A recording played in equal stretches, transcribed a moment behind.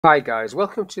Hi guys,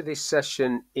 welcome to this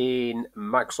session in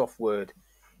Microsoft Word.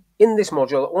 In this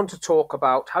module, I want to talk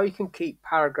about how you can keep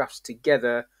paragraphs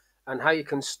together and how you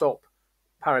can stop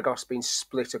paragraphs being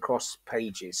split across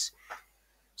pages.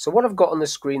 So what I've got on the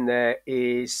screen there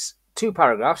is two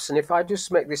paragraphs, and if I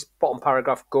just make this bottom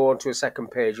paragraph go onto a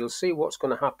second page, you'll see what's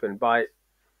going to happen by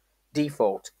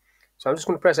default. So I'm just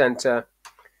going to press enter,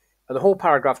 and the whole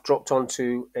paragraph dropped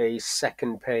onto a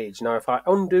second page. Now if I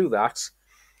undo that,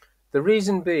 the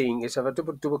reason being is if I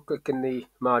double click in the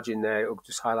margin there, it'll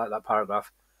just highlight that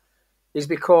paragraph, is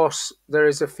because there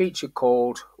is a feature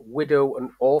called widow and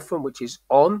orphan, which is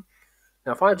on.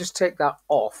 Now, if I just take that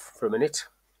off for a minute,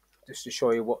 just to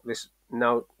show you what's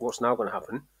now going to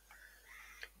happen,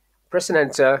 pressing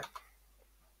enter,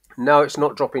 now it's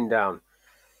not dropping down.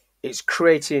 It's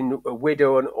creating a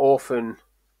widow and orphan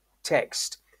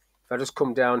text. If I just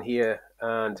come down here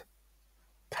and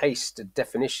paste the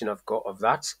definition I've got of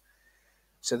that.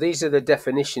 So these are the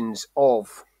definitions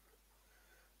of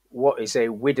what is a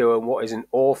widow and what is an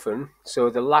orphan.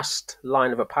 So the last line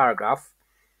of a paragraph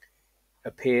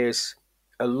appears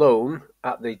alone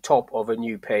at the top of a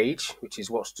new page, which is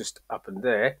what's just happened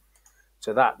there.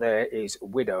 So that there is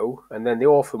widow, and then the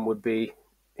orphan would be,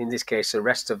 in this case, the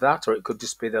rest of that, or it could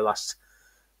just be the last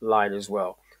line as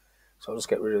well. So I'll just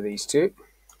get rid of these two.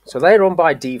 So they're on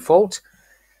by default.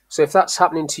 So if that's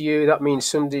happening to you, that means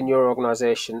somebody in your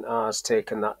organization has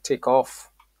taken that tick off.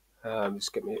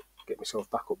 Just get myself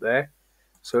back up there.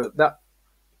 So that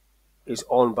is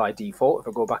on by default. If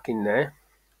I go back in there,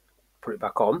 put it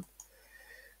back on.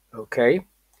 Okay.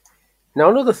 Now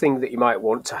another thing that you might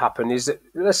want to happen is that,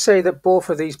 let's say that both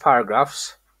of these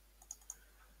paragraphs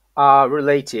are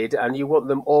related and you want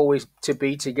them always to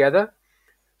be together.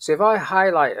 So if I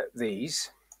highlight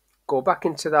these, go back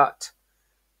into that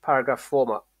paragraph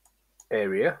format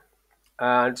area,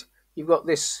 and you've got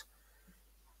this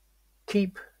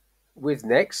keep with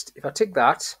next. If I tick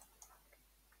that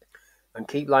and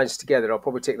keep lines together, I'll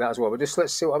probably tick that as well. But just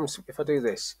let's see what happens if I do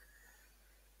this.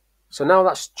 So now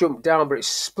that's jumped down, but it's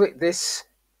split this.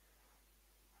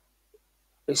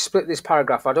 It's split this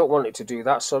paragraph. I don't want it to do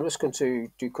that, so I'm just going to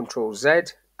do Control Z,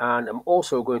 and I'm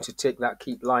also going to tick that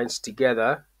keep lines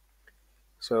together.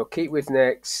 So keep with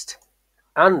next,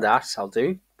 and that I'll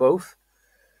do both.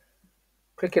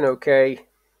 Clicking OK.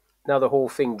 Now the whole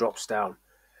thing drops down.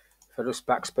 If I just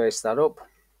backspace that up.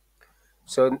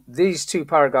 So these two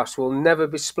paragraphs will never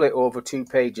be split over two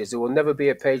pages. There will never be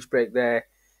a page break there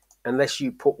unless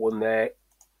you put one there.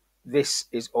 This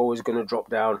is always going to drop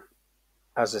down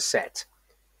as a set.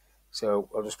 So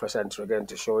I'll just press enter again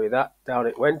to show you that. Down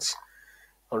it went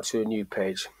onto a new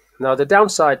page. Now the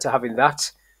downside to having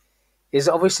that is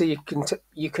obviously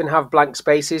you can have blank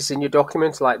spaces in your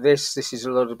document like this. This is a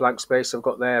lot of blank space I've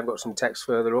got there. I've got some text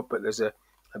further up, but there's a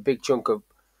big chunk of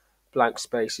blank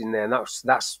space in there, and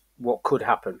that's what could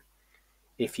happen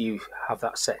if you have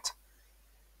that set.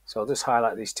 So I'll just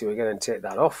highlight these two again and take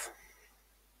that off.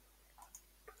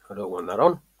 I don't want that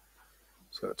on.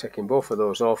 So taking both of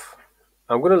those off.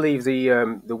 I'm going to leave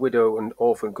the widow and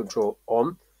orphan control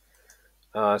on,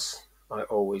 as I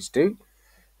always do.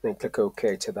 Then click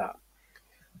OK to that.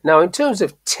 Now, in terms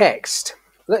of text,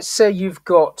 let's say you've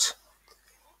got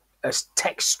a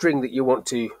text string that you want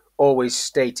to always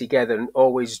stay together and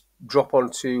always drop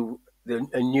onto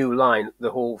a new line,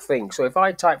 the whole thing. So if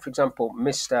I type, for example,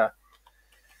 Mr.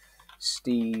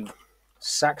 Steve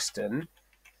Saxton,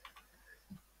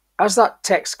 as that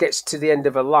text gets to the end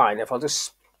of a line, if I'll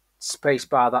just space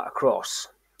bar that across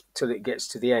till it gets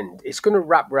to the end, it's going to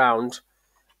wrap round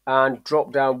and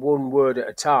drop down one word at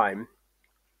a time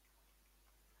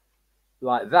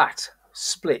like that,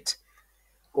 split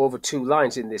over two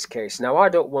lines in this case. Now I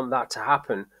don't want that to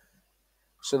happen,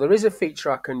 so there is a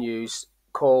feature I can use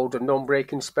called a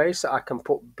non-breaking space that I can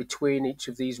put between each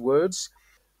of these words.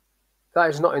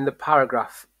 That is not in the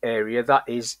paragraph area, that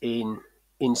is in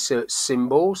insert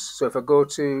symbols. So if I go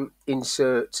to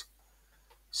insert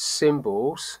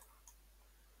symbols,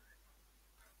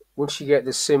 once you get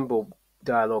the symbol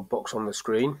dialog box on the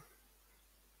screen,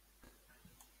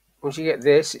 once you get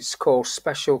this, it's called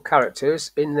special characters.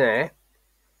 In there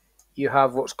you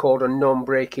have what's called a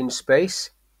non-breaking space.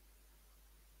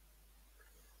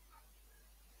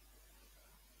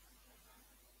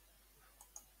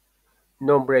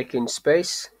 Non-breaking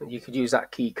space, you could use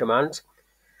that key command.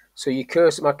 So your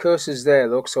cursor, my cursor's there,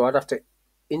 look, so I'd have to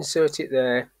insert it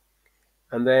there,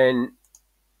 and then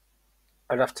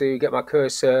I'd have to get my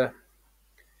cursor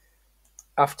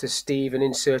after Steve and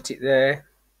insert it there,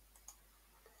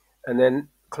 and then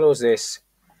close this.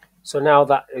 So now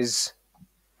that is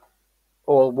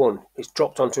all one. It's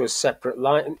dropped onto a separate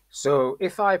line. So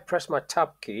if I press my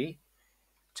tab key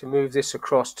to move this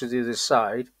across to the other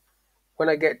side, when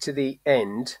I get to the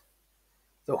end,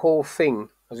 the whole thing,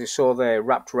 as you saw there,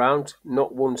 wrapped round,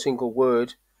 not one single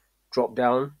word dropped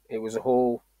down. It was a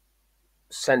whole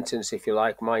sentence, if you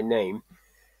like, my name.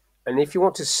 And if you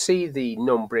want to see the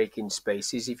non-breaking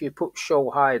spaces, if you put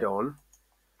show hide on,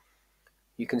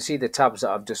 you can see the tabs that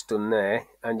I've just done there,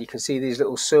 and you can see these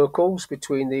little circles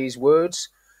between these words.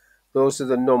 Those are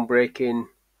the non-breaking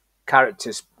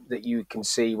characters that you can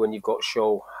see when you've got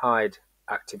show hide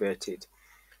activated.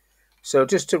 So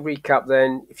just to recap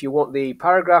then, if you want the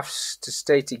paragraphs to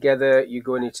stay together, you're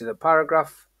going into the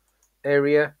paragraph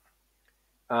area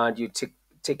and you're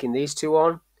ticking these two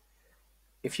on.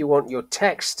 If you want your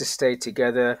text to stay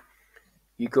together,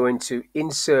 you go into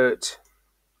insert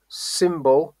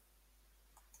symbol,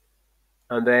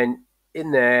 and then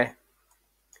in there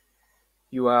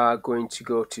you are going to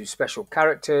go to special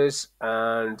characters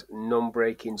and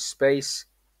non-breaking space,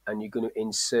 and you're going to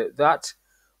insert that,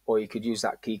 or you could use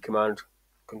that key command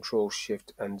Control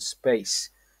Shift and space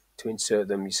to insert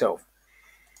them yourself.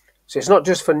 So it's not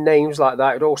just for names like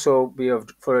that, it'd also be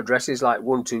for addresses like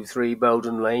 123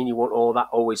 Belden Lane. You want all that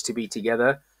always to be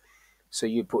together, so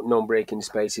you put non-breaking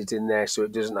spaces in there so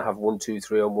it doesn't have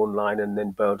 123 on one line and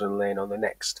then Belden Lane on the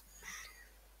next.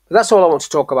 But that's all I want to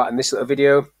talk about in this little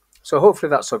video. So hopefully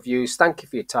that's of use. Thank you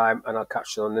for your time, and I'll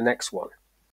catch you on the next one.